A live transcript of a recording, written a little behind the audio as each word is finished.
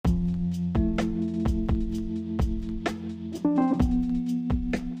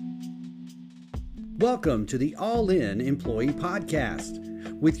Welcome to the All In Employee Podcast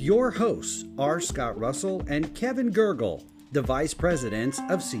with your hosts R. Scott Russell and Kevin Gergel, the Vice Presidents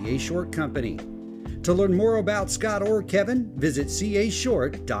of CA Short Company. To learn more about Scott or Kevin, visit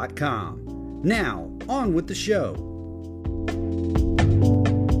cashort.com. Now, on with the show.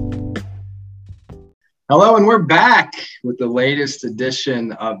 Hello, and we're back with the latest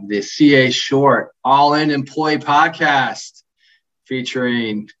edition of the CA Short All In Employee Podcast,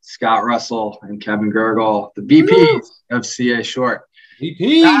 featuring Scott Russell and Kevin Gergel, the VPs of CA Short.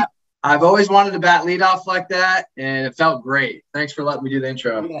 VP! I've always wanted to bat lead off like that, and it felt great. Thanks for letting me do the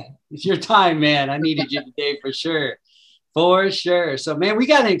intro. Yeah, it's your time, man. I needed you today for sure. For sure. So, man, we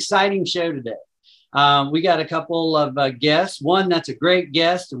got an exciting show today. We got a couple of guests, one that's a great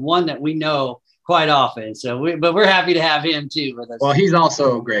guest and one that we know quite often. But we're happy to have him too with us. Well, he's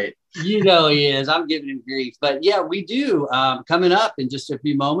also great. You know he is. I'm giving him grief. But yeah, we do. Coming up in just a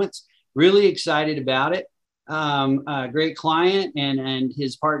few moments. Really excited about it. A great client and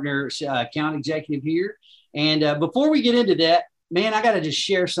his partner, account executive here. And before we get into that, man, I got to just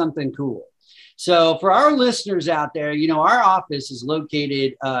share something cool. So for our listeners out there, you know, our office is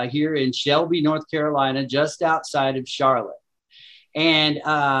located here in Shelby, North Carolina, just outside of Charlotte. And,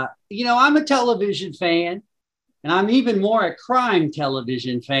 you know, I'm a television fan. And I'm even more a crime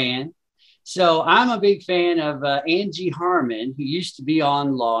television fan. So I'm a big fan of Angie Harmon, who used to be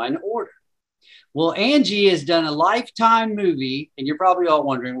on Law and Order. Well, Angie has done a Lifetime movie, and you're probably all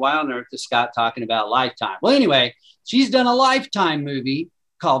wondering, why on earth is Scott talking about Lifetime? Well, anyway, she's done a Lifetime movie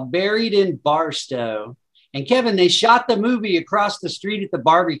called Buried in Barstow. And Kevin, they shot the movie across the street at the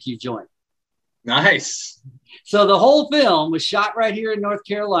barbecue joint. Nice. So the whole film was shot right here in North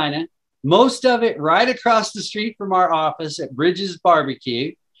Carolina. Most of it right across the street from our office at Bridges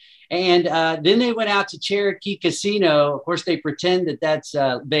Barbecue. And then they went out to Cherokee Casino. Of course, they pretend that that's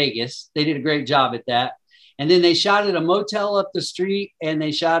Vegas. They did a great job at that. And then they shot at a motel up the street and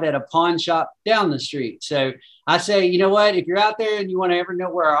they shot at a pawn shop down the street. So I say, you know what? If you're out there and you want to ever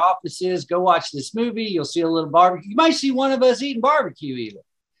know where our office is, go watch this movie. You'll see a little barbecue. You might see one of us eating barbecue even.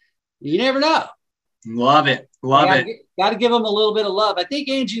 You never know. Love it. Love it. Got to give them a little bit of love. I think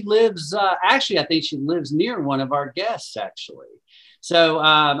Angie lives, I think she lives near one of our guests, actually. So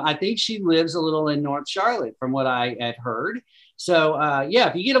I think she lives a little in North Charlotte from what I had heard. So yeah,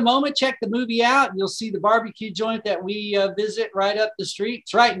 if you get a moment, check the movie out and you'll see the barbecue joint that we visit right up the street.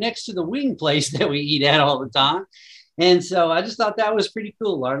 It's right next to the wing place that we eat at all the time. And so I just thought that was pretty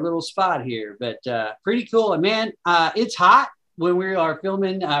cool, our little spot here, but pretty cool. And man, it's hot when we are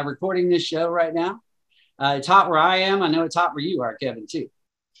filming, recording this show right now. It's hot where I am. I know it's hot where you are, Kevin, too.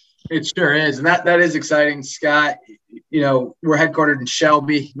 It sure is. And that is exciting, Scott. You know, we're headquartered in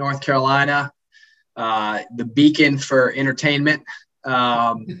Shelby, North Carolina, the beacon for entertainment. Prior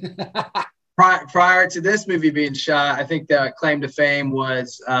to this movie being shot, I think the claim to fame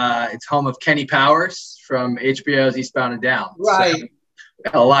was it's home of Kenny Powers from HBO's Eastbound and Down. Right. So,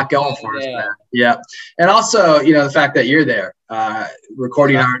 got a lot going for us, man. Yeah. And also, you know, the fact that you're there,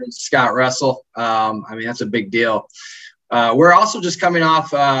 recording artist Scott Russell. I mean, that's a big deal. We're also just coming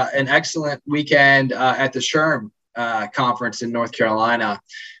off an excellent weekend at the SHRM conference in North Carolina,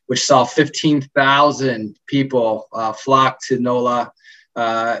 which saw 15,000 people flock to NOLA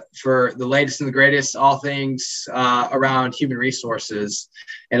for the latest and the greatest, all things around human resources.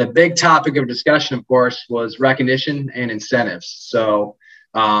 And a big topic of discussion, of course, was recognition and incentives. So,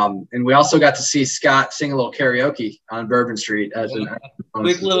 and we also got to see Scott sing a little karaoke on Bourbon Street as a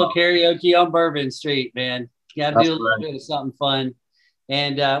quick little karaoke on Bourbon Street, man. Got to do a little bit of something fun.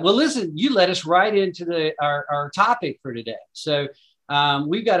 And well, listen, you led us right into our topic for today. So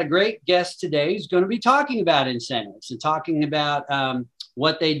we've got a great guest today who's going to be talking about incentives and talking about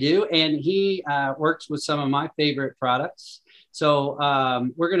what they do. And he works with some of my favorite products. So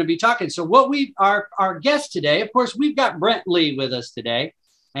we're going to be talking. So our guest today, of course, we've got Brent Lee with us today.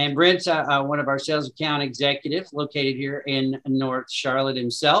 And Brent's one of our sales account executives located here in North Charlotte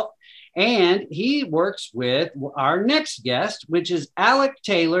himself. And he works with our next guest, which is Alec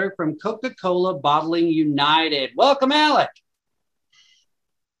Taylor from Coca-Cola Bottling United. Welcome, Alec.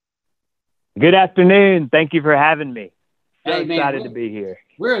 Good afternoon. Thank you for having me. So hey, excited to be here.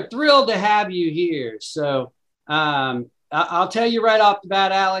 We're thrilled to have you here. So I'll tell you right off the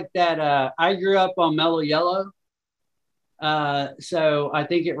bat, Alec, that I grew up on Mellow Yellow. So I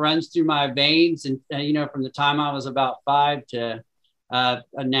think it runs through my veins and, you know, from the time I was about 5 to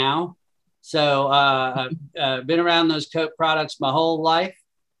now. So I've been around those Coke products my whole life.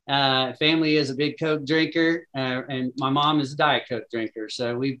 Family is a big Coke drinker, and my mom is a Diet Coke drinker.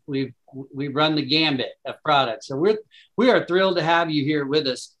 So we run the gambit of products. So we are thrilled to have you here with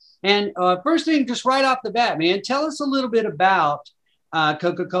us. And first thing, just right off the bat, man, tell us a little bit about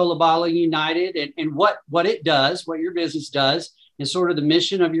Coca-Cola Bottling United and what it does, what your business does, and sort of the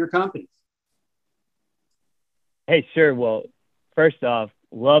mission of your company. Hey, sure. Well, first off,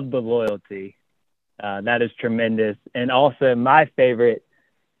 love the loyalty. That is tremendous. And also, my favorite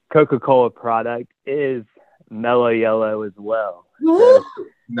Coca-Cola product is Mellow Yellow as well. So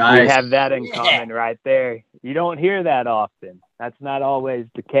Nice. we have that in common right there. You don't hear that often. That's not always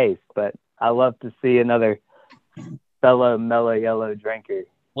the case, but I love to see another fellow Mellow Yellow drinker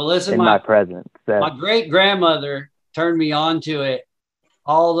in my presence. So. My great grandmother turned me on to it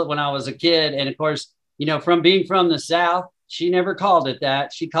when I was a kid. And of course, you know, from being from the South, she never called it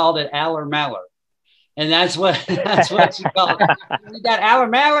that. She called it Aller Maller. And that's what she called it. We got Aller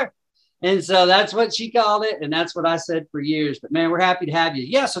Maller. And so that's what she called it. And that's what I said for years. But man, we're happy to have you.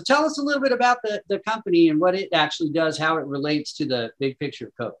 Yeah. So tell us a little bit about the company and what it actually does, how it relates to the big picture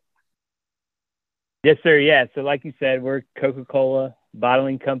of Coke. Yes, sir. Yeah. So like you said, we're Coca-Cola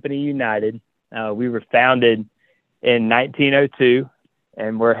Bottling Company United. We were founded in 1902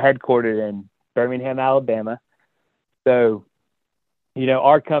 and we're headquartered in Birmingham, Alabama. So, you know,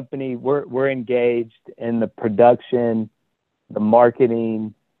 our company, we're engaged in the production, the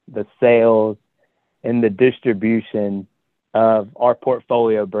marketing, the sales, and the distribution of our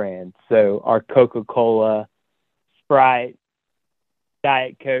portfolio brands. So our Coca-Cola, Sprite,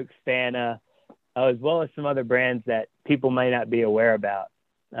 Diet Coke, Fanta, as well as some other brands that people may not be aware about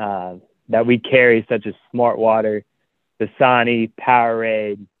that we carry, such as Smart Water, Dasani,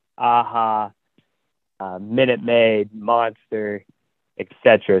 Powerade, AHA, Minute Maid, Monster,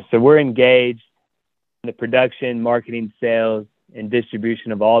 etc. So we're engaged in the production, marketing, sales, and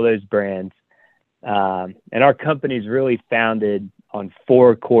distribution of all those brands. And our company is really founded on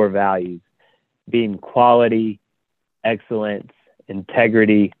 4 core values, being quality, excellence,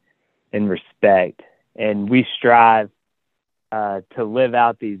 integrity, and respect. And we strive to live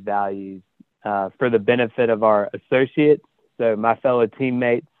out these values for the benefit of our associates, so my fellow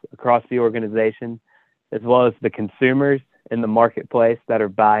teammates across the organization, as well as the consumers in the marketplace that are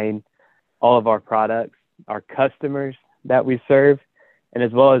buying all of our products, our customers that we serve, and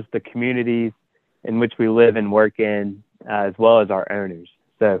as well as the communities in which we live and work in, as well as our owners.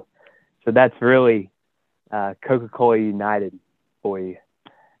 So that's really Coca-Cola United for you.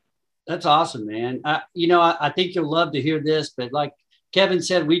 That's awesome, man. You know, I think you'll love to hear this, but like Kevin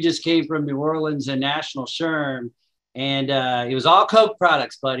said, we just came from New Orleans and National Sherm, and it was all Coke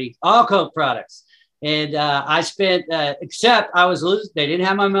products, buddy, all Coke products. And I spent, except I was losing, they didn't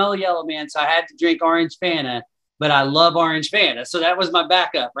have my Mellow Yellow, man, so I had to drink Orange Fanta, but I love Orange Fanta. So that was my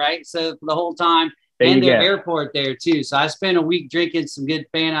backup, right? So for the whole time, and their airport there too. So I spent a week drinking some good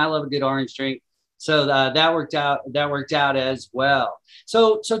Fanta. I love a good orange drink. So that worked out as well.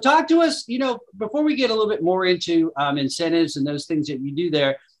 So talk to us, you know, before we get a little bit more into incentives and those things that you do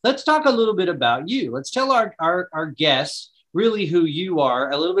there, let's talk a little bit about you. Let's tell our guests really who you are,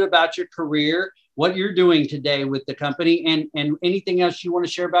 a little bit about your career, what you're doing today with the company, and anything else you want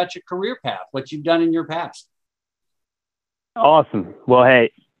to share about your career path, what you've done in your past. Awesome. Well,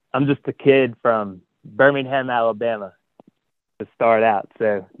 hey, I'm just a kid from Birmingham, Alabama to start out.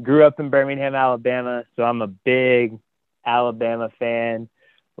 So grew up in Birmingham, Alabama. So I'm a big Alabama fan.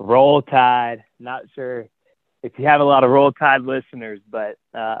 Roll Tide. Not sure if you have a lot of Roll Tide listeners, but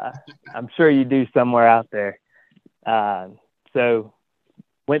I'm sure you do somewhere out there. So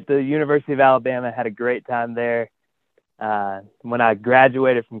went to the University of Alabama, had a great time there. When I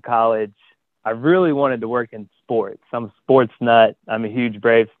graduated from college, I really wanted to work in sports. I'm a sports nut. I'm a huge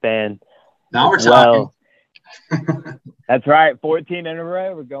Braves fan. Now we're talking. That's right. 14 in a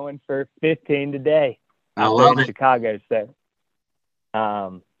row. We're going for 15 today. I love it. Chicago. So,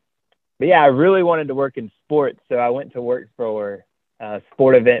 but yeah, I really wanted to work in sports. So I went to work for a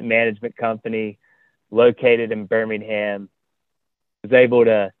sport event management company located in Birmingham. Was able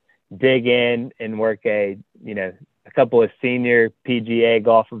to dig in and work a couple of senior PGA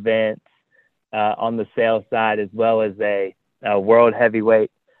golf events on the sales side, as well as a world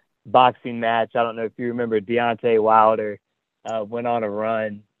heavyweight boxing match. I don't know if you remember Deontay Wilder went on a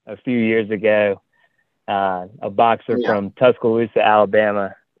run a few years ago, a boxer from Tuscaloosa,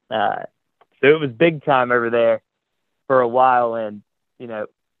 Alabama. So it was big time over there for a while. And, you know,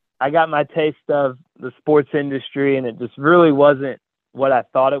 I got my taste of the sports industry, and it just really wasn't what I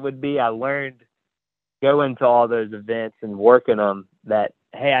thought it would be. I learned going to all those events and working them that,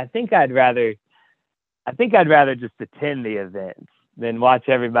 hey, I think I'd rather just attend the events than watch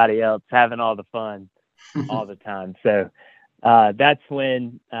everybody else having all the fun all the time. So that's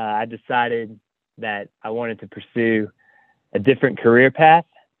when I decided that I wanted to pursue a different career path.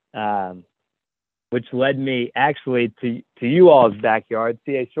 which led me actually to you all's backyard,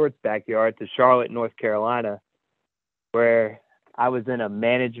 CA Short's backyard, to Charlotte, North Carolina, where I was in a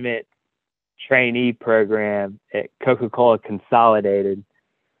management trainee program at Coca-Cola Consolidated,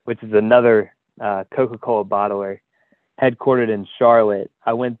 which is another Coca-Cola bottler headquartered in Charlotte.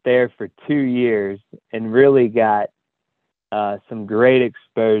 I went there for 2 years and really got some great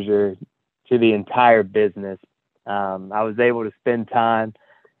exposure to the entire business. I was able to spend time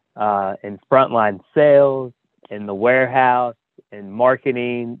in frontline sales, in the warehouse, in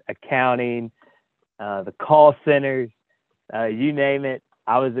marketing, accounting, the call centers, you name it.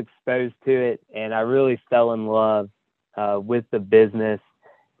 I was exposed to it, and I really fell in love with the business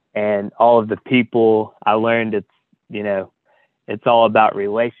and all of the people. I learned it's all about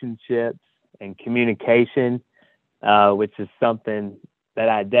relationships and communication, which is something that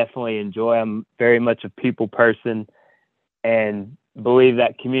I definitely enjoy. I'm very much a people person and believe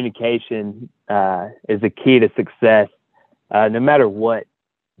that communication is a key to success, no matter what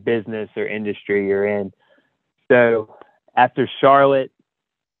business or industry you're in. So after Charlotte,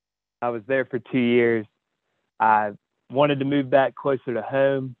 I was there for 2 years. I wanted to move back closer to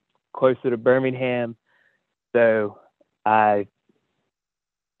home, closer to Birmingham. So I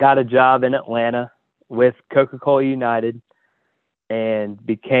got a job in Atlanta with Coca-Cola United and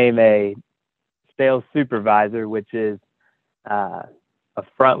became a sales supervisor, which is a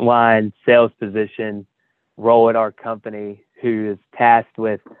frontline sales position role at our company, who is tasked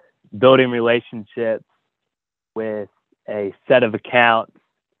with building relationships with a set of accounts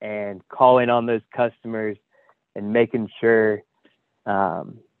and calling on those customers and making sure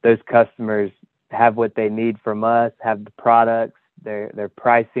those customers have what they need from us, have the products, their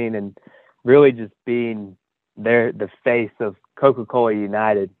pricing, and really just being the face of Coca-Cola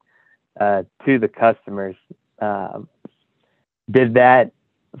United to the customers. Did that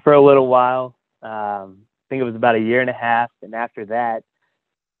for a little while. I think it was about 1.5 years. And after that,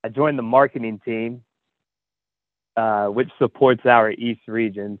 I joined the marketing team, which supports our East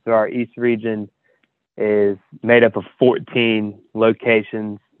region. So our East region is made up of 14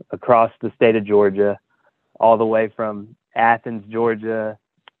 locations across the state of Georgia, all the way from Athens, Georgia,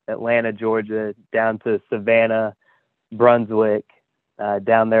 Atlanta, Georgia, down to Savannah, Brunswick,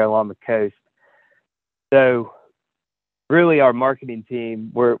 down there along the coast. So really our marketing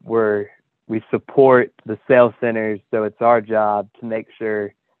team, we support the sales centers. So it's our job to make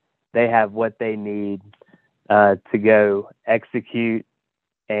sure they have what they need to go execute,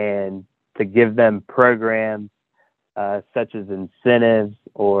 and to give them programs such as incentives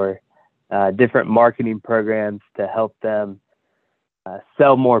or different marketing programs to help them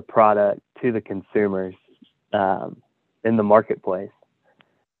sell more product to the consumers in the marketplace.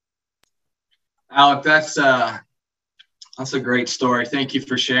 Alec, that's a great story. Thank you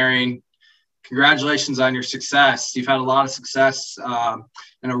for sharing. Congratulations on your success. You've had a lot of success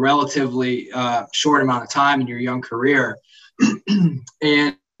in a relatively short amount of time in your young career.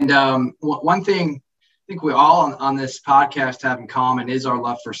 And one thing I think we all on this podcast have in common is our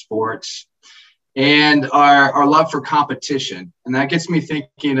love for sports and our love for competition. And that gets me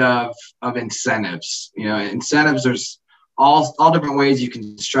thinking of incentives. Incentives, there's all different ways you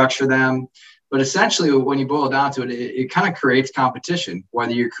can structure them. But essentially, when you boil it down to it, it kind of creates competition,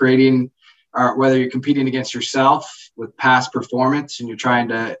 whether you're competing against yourself with past performance and you're trying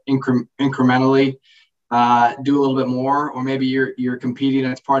to incrementally do a little bit more, or maybe you're competing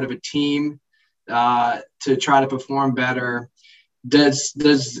as part of a team to try to perform better. Does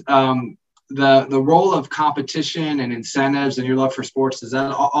the role of competition and incentives and your love for sports, does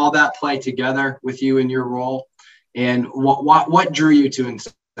that all that play together with you in your role? And what drew you to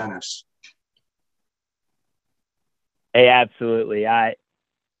incentives? Hey, absolutely. I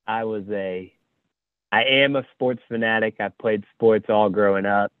am a sports fanatic. I played sports all growing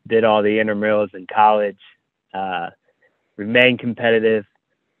up, did all the intramurals in college, remain competitive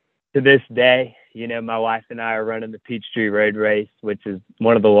to this day. My wife and I are running the Peachtree Road Race, which is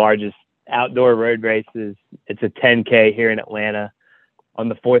one of the largest outdoor road races. It's a 10K here in Atlanta on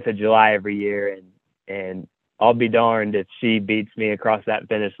the 4th of July every year. And I'll be darned if she beats me across that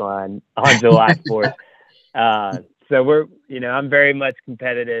finish line on July 4th. So I'm very much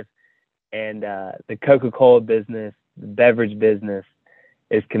competitive, and the Coca-Cola business, the beverage business,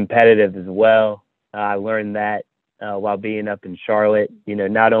 is competitive as well. I learned that while being up in Charlotte.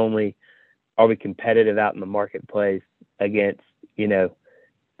 Not only are we competitive out in the marketplace against,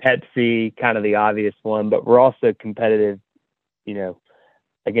 Pepsi, kind of the obvious one, but we're also competitive,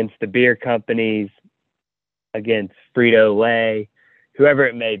 against the beer companies, against Frito-Lay, whoever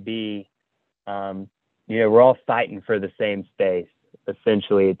it may be. We're all fighting for the same space.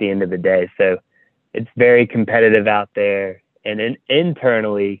 essentially at the end of the day. So it's very competitive out there. And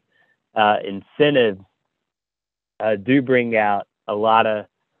internally, incentives do bring out a lot of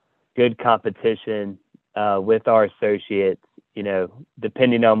good competition with our associates, you know,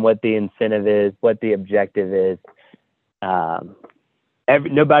 depending on what the incentive is, what the objective is.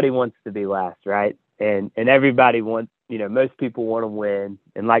 Nobody wants to be last, right? And everybody wants, you know, most people want to win.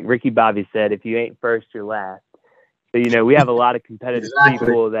 And like Ricky Bobby said, if you ain't first, you're last. So, you know, we have a lot of competitive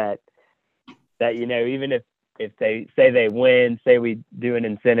people that, you know, even if they say they win, say we do an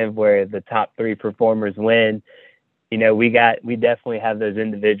incentive where the top 3 performers win, you know, we definitely have those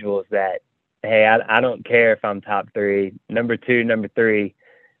individuals that, hey, I don't care if I'm top 3, number 2, number 3,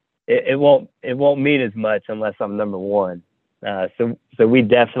 it won't mean as much unless I'm number 1. So we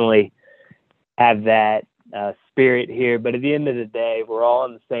definitely have that spirit here. But at the end of the day, we're all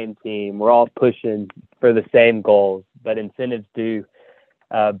on the same team. We're all pushing for the same goals. But incentives do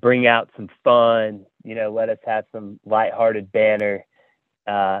bring out some fun, you know, let us have some lighthearted banter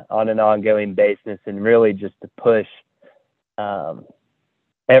on an ongoing basis, and really just to push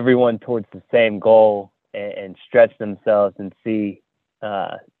everyone towards the same goal and stretch themselves and see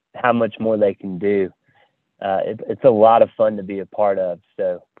how much more they can do. It's a lot of fun to be a part of.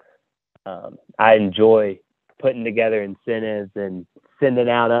 So I enjoy putting together incentives and sending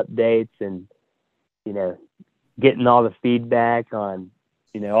out updates and, you know, getting all the feedback on,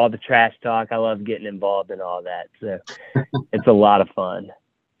 you know, all the trash talk. I love getting involved in all that. So it's a lot of fun.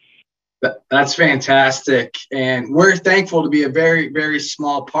 That's fantastic. And we're thankful to be a very, very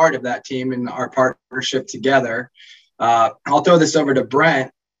small part of that team and our partnership together. I'll throw this over to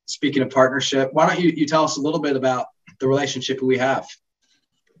Brent. Speaking of partnership, why don't you tell us a little bit about the relationship we have?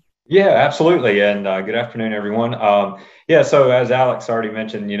 Yeah, absolutely. And good afternoon, everyone. So as Alex already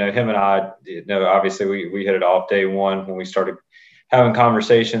mentioned, you know, him and I, you know, obviously we hit it off day one when we started having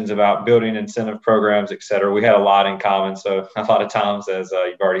conversations about building incentive programs, et cetera. We had a lot in common. So a lot of times, as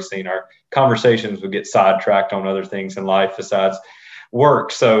you've already seen, our conversations would get sidetracked on other things in life besides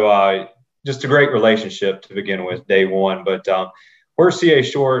work. So just a great relationship to begin with day one. But where CA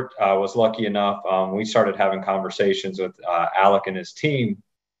Short was lucky enough, we started having conversations with Alec and his team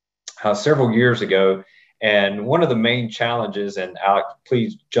several years ago. And one of the main challenges, and Alec,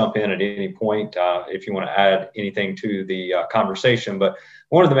 please jump in at any point if you want to add anything to the conversation, but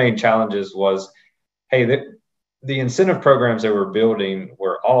one of the main challenges was, hey, the incentive programs they were building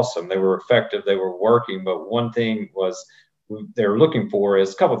were awesome. They were effective. They were working. But one thing was they were looking for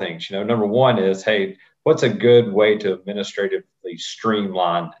is a couple of things. You know, number one is, hey, what's a good way to administratively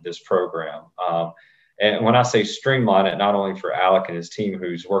streamline this program? And when I say streamline it, not only for Alec and his team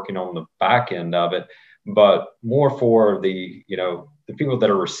who's working on the back end of it, but more for the, you know, the people that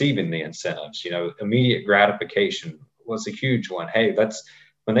are receiving the incentives. You know, immediate gratification was a huge one. Hey, that's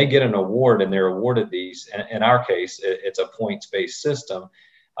when they get an award and they're awarded these, in our case, it's a points-based system.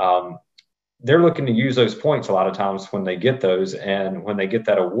 They're looking to use those points a lot of times when they get those. And when they get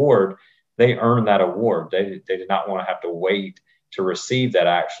that award, they earn that award. They did not want to have to wait to receive that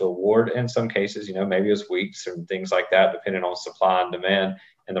actual award. In some cases, you know, maybe it was weeks and things like that, depending on supply and demand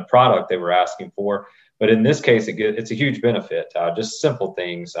and the product they were asking for. But in this case, it's a huge benefit. Just simple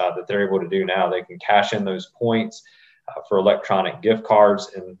things that they're able to do now. They can cash in those points for electronic gift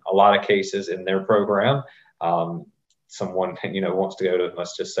cards in a lot of cases in their program. Someone, you know, wants to go to,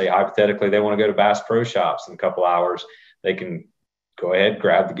 let's just say hypothetically, they want to go to Bass Pro Shops in a couple hours. They can go ahead,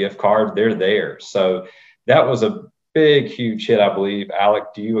 grab the gift card. They're there. So that was a big, huge hit, I believe.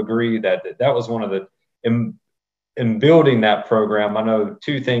 Alec, do you agree that was one of the in building that program? I know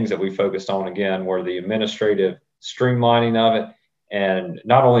two things that we focused on again were the administrative streamlining of it, and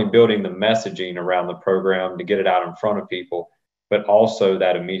not only building the messaging around the program to get it out in front of people, but also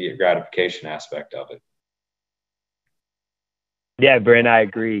that immediate gratification aspect of it. Yeah, Brent, I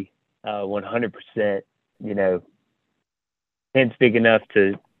agree 100%. You know, can't speak enough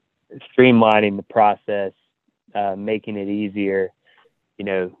to streamlining the process, making it easier. You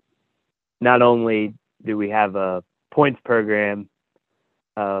know, not only do we have a points program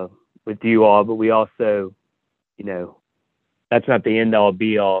with you all, but we also, you know, that's not the end all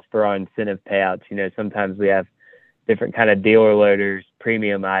be all for our incentive payouts. You know, sometimes we have different kind of dealer loaders,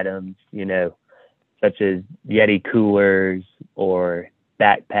 premium items, you know, such as Yeti coolers or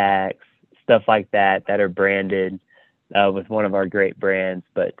backpacks, stuff like that are branded with one of our great brands.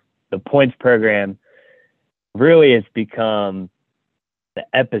 But the points program really has become the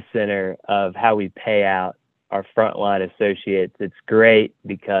epicenter of how we pay out our frontline associates. It's great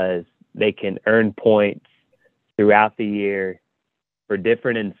because they can earn points throughout the year for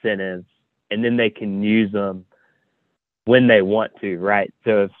different incentives, and then they can use them when they want to, right?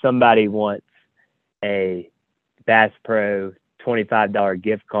 So if somebody wants a Bass Pro $25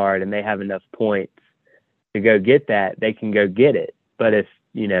 gift card and they have enough points to go get that, they can go get it. But if,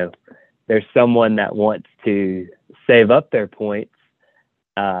 there's someone that wants to save up their points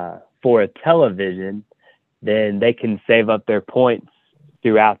for a television, then they can save up their points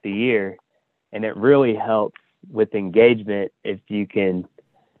throughout the year. And it really helps with engagement if you can,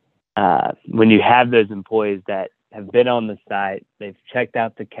 when you have those employees that have been on the site, they've checked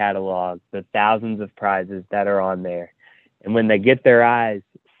out the catalog, the thousands of prizes that are on there. And when they get their eyes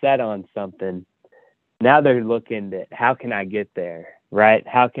set on something, now they're looking at how can I get there, right?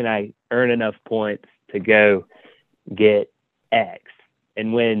 How can I earn enough points to go get X?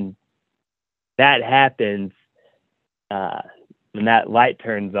 And when that happens, when that light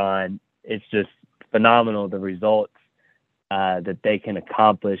turns on, it's just phenomenal, the results that they can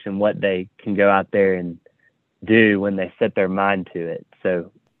accomplish and what they can go out there and do when they set their mind to it.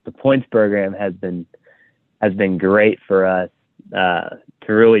 So the points program has been great for us to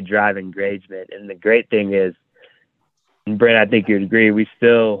really drive engagement. And the great thing is, and Brent, I think you'd agree, we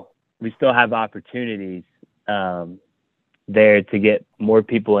still have opportunities there to get more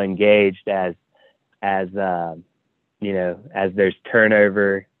people engaged as there's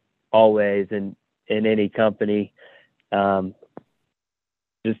turnover always in any company.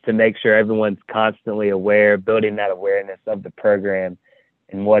 Just to make sure everyone's constantly aware, building that awareness of the program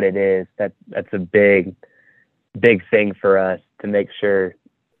and what it is. That's a big thing for us to make sure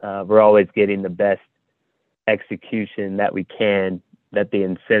we're always getting the best execution that we can, that the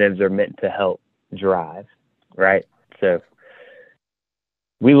incentives are meant to help drive, right? So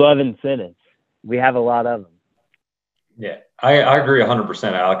we love incentives. We have a lot of them. Yeah, I agree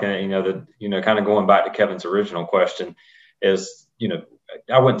 100%, Alec. And, kind of going back to Kevin's original question is,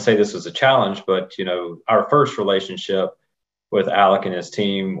 I wouldn't say this was a challenge, but, our first relationship with Alec and his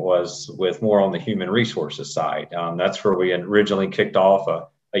team was with more on the human resources side. That's where we originally kicked off a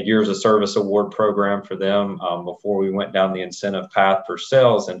years of service award program for them before we went down the incentive path for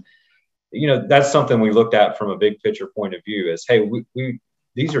sales. And, that's something we looked at from a big picture point of view is, hey,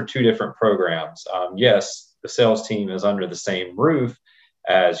 these are two different programs. Yes, the sales team is under the same roof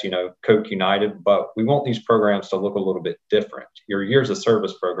as, Coke United, but we want these programs to look a little bit different. Your years of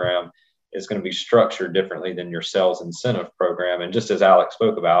service program is going to be structured differently than your sales incentive program. And just as Alex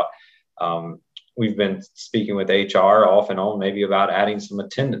spoke about, we've been speaking with HR off and on maybe about adding some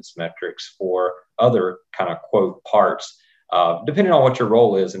attendance metrics for other kind of quote parts, depending on what your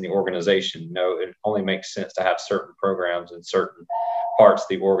role is in the organization. It only makes sense to have certain programs in certain parts of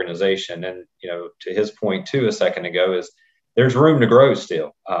the organization. And, to his point too, a second ago, is there's room to grow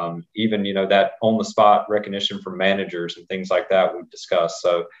still. Even, that on the spot recognition from managers and things like that we've discussed.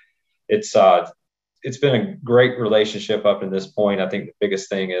 So it's been a great relationship up to this point. I think the biggest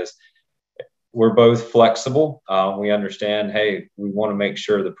thing is we're both flexible. We understand, hey, we want to make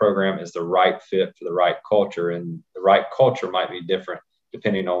sure the program is the right fit for the right culture, and the right culture might be different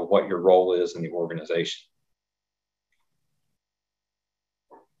depending on what your role is in the organization.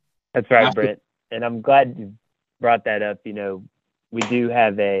 That's right, Brent. And I'm glad you brought that up. We do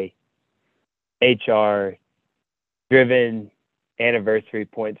have a HR-driven anniversary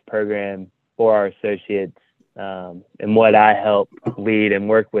points program for our associates. And what I help lead and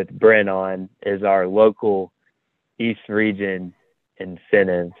work with Brent on is our local East Region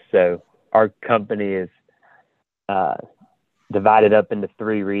incentives. So our company is divided up into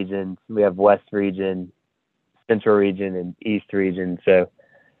 3 regions. We have West Region, Central Region, and East Region. So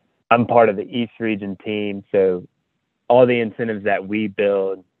I'm part of the East Region team. So all the incentives that we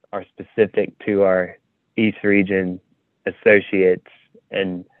build are specific to our East Region associates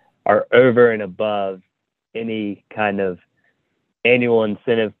and are over and above any kind of annual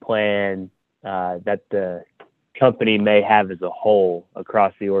incentive plan that the company may have as a whole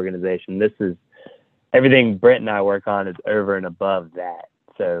across the organization. This is everything Brent and I work on is over and above that.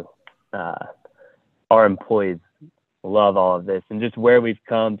 So our employees love all of this, and just where we've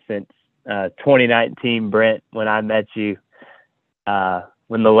come since 2019, Brent, when I met you,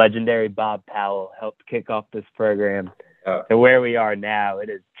 when the legendary Bob Powell helped kick off this program, to where we are now. It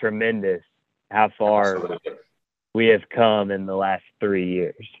is tremendous how far we have come in the last 3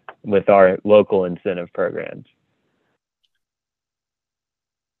 years with our local incentive programs.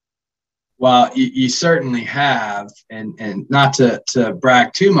 Well, you certainly have, and not to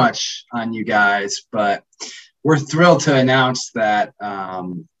brag too much on you guys, but we're thrilled to announce that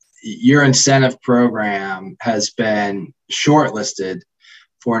your incentive program has been shortlisted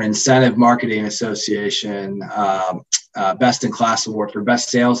for an Incentive Marketing Association Best in Class Award for Best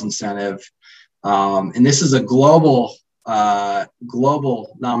Sales Incentive. And this is a global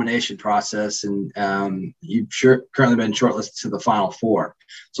global nomination process, and you've currently been shortlisted to the final four.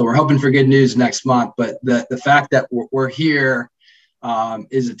 So we're hoping for good news next month. But the fact that we're here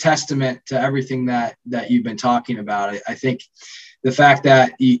is a testament to everything that you've been talking about. I think the fact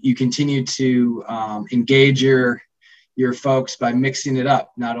that you continue to engage your folks by mixing it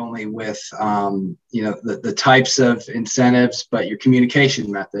up, not only with the types of incentives, but your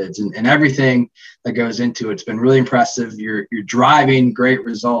communication methods and everything that goes into it. It's been really impressive. You're driving great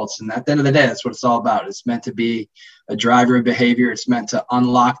results, and at the end of the day, that's what it's all about. It's meant to be a driver of behavior. It's meant to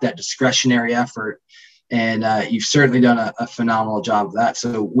unlock that discretionary effort, and you've certainly done a phenomenal job of that.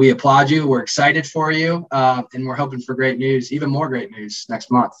 So we applaud you. We're excited for you, and we're hoping for great news, even more great news next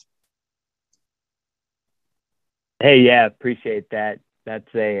month. Hey, yeah, appreciate that.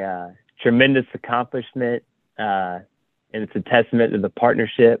 That's a tremendous accomplishment, and it's a testament to the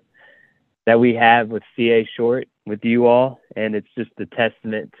partnership that we have with CA Short, with you all, and it's just a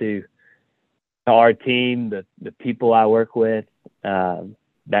testament to our team, the people I work with,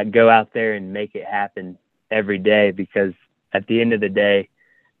 that go out there and make it happen every day, because at the end of the day,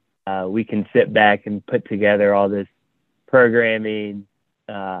 we can sit back and put together all this programming,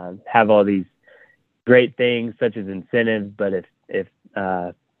 have all these great things such as incentives, but if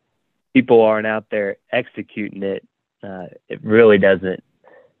people aren't out there executing it, it really doesn't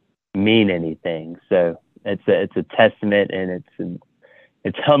mean anything. So it's a testament, and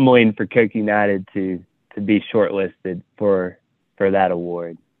it's humbling for Coke United to be shortlisted for that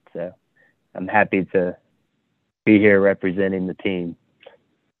award. So I'm happy to be here representing the team.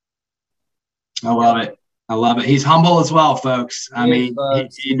 I love it. I love it. He's humble as well, folks. I mean,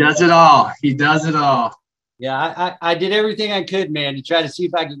 he does it all. He does it all. Yeah, I did everything I could, man, to try to see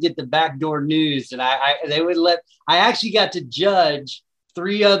if I could get the backdoor news, and they would let. I actually got to judge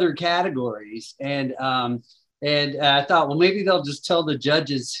 3 other categories, and I thought, well, maybe they'll just tell the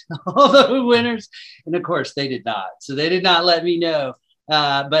judges all the winners, and of course they did not. So they did not let me know.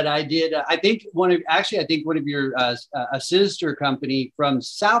 But I did. I think one of your a sister company from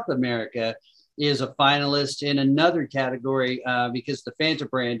South America is a finalist in another category, because the Fanta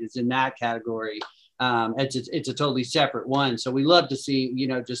brand is in that category. It's a totally separate one. So we love to see,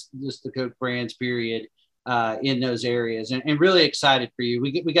 just the Coke brands, period, in those areas, and really excited for you.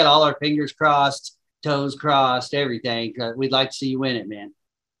 We got all our fingers crossed, toes crossed, everything. We'd like to see you win it, man.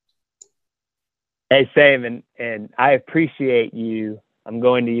 Hey, Sam, and I appreciate you. I'm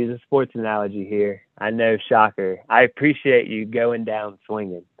going to use a sports analogy here. I know, shocker. I appreciate you going down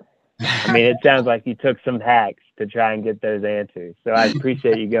swinging. I mean, it sounds like you took some hacks to try and get those answers. So I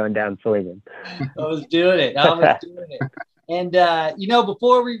appreciate you going down swinging. I was doing it. And,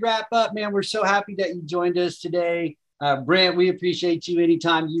 before we wrap up, man, we're so happy that you joined us today. Brent, we appreciate you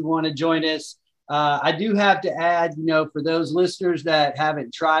anytime you want to join us. I do have to add, for those listeners that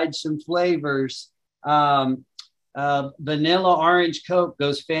haven't tried some flavors, vanilla orange Coke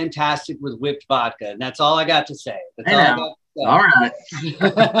goes fantastic with whipped vodka. And that's all I got to say. All right.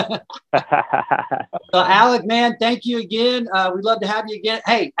 So, Alec, man, thank you again. We'd love to have you again.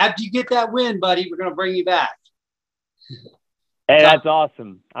 Hey, after you get that win, buddy, we're going to bring you back. Hey, that's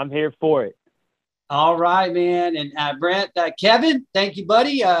awesome. I'm here for it. All right, man. And Brent, Kevin, thank you,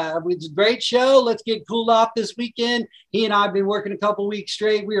 buddy. It was a great show. Let's get cooled off this weekend. He and I have been working a couple weeks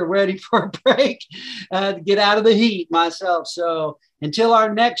straight. We are ready for a break to get out of the heat myself. So until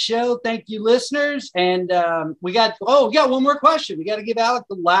our next show, thank you, listeners. And we got one more question. We got to give Alec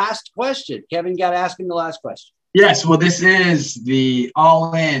the last question. Kevin, got to ask him the last question. Yes. Well, this is the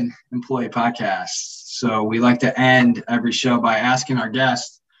All In Employee Podcast. So we like to end every show by asking our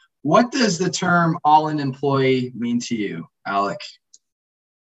guests, what does the term all-in employee mean to you, Alec?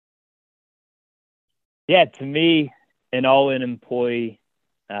 Yeah, to me, an all-in employee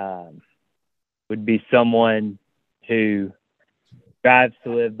would be someone who strives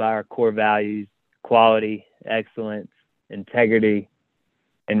to live by our core values: quality, excellence, integrity,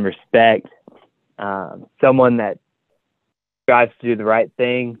 and respect. Someone that strives to do the right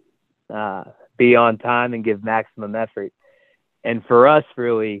thing, be on time, and give maximum effort. And for us,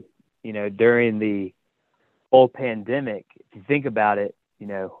 really, during the whole pandemic, if you think about it,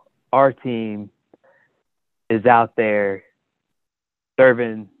 our team is out there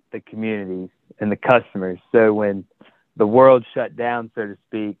serving the communities and the customers. So when the world shut down, so to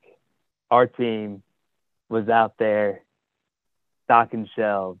speak, our team was out there stocking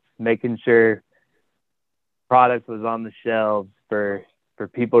shelves, making sure product was on the shelves for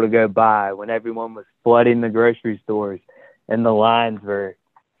people to go buy when everyone was flooding the grocery stores and the lines were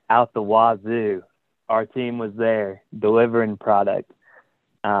out the wazoo. Our team was there delivering product.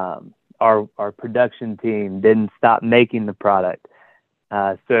 Our our production team didn't stop making the product.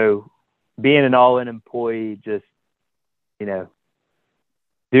 So being an all-in employee, just, you know,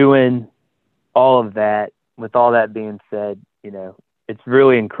 doing all of that, with all that being said, you know, it's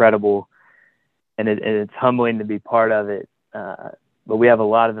really incredible, and it's humbling to be part of it. But we have a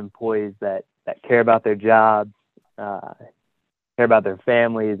lot of employees that care about their jobs, care about their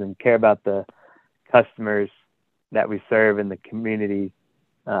families, and care about the customers that we serve in the communities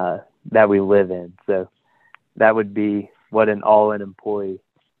that we live in. So that would be what an all-in employee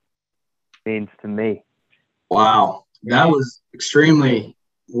means to me. Wow. That was extremely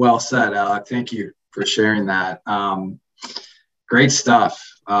well said, Alec. Thank you for sharing that. Great stuff.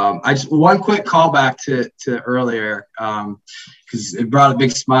 I just one quick callback to earlier, because it brought a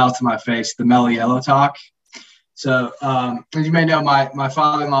big smile to my face, the Mellow Yellow talk. So as you may know, my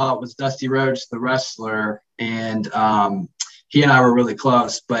father-in-law was Dusty Rhodes, the wrestler, and he and I were really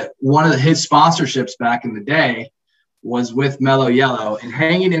close. But one of his sponsorships back in the day was with Mellow Yellow. And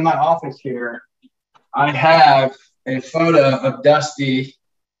hanging in my office here, I have a photo of Dusty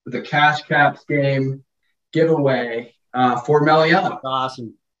with a Cash Caps game giveaway for Mellow Yellow. That's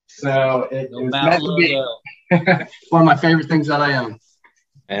awesome. So it was meant to be one of my favorite things that I own.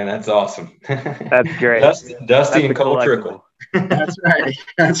 Man, that's awesome. That's great. Dusty and Cole Trickle. That's right.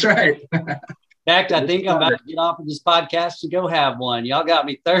 That's right. In fact, I think I'm about to get off of this podcast to go have one. Y'all got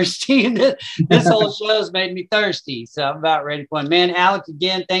me thirsty. This whole show's made me thirsty. So I'm about ready for one. Man, Alec,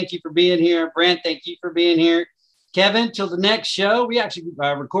 again, thank you for being here. Brent, thank you for being here. Kevin, till the next show. We actually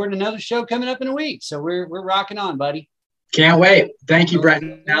recording another show coming up in a week. So we're rocking on, buddy. Can't wait. Thank you,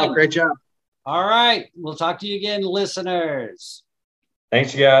 Brent. Alec, great job. All right. We'll talk to you again, listeners.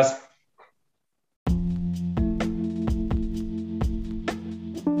 Thanks, you guys.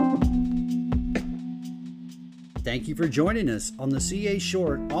 Thank you for joining us on the CA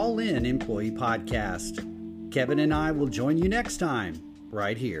Short All In Employee Podcast. Kevin and I will join you next time,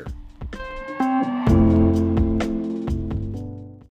 right here.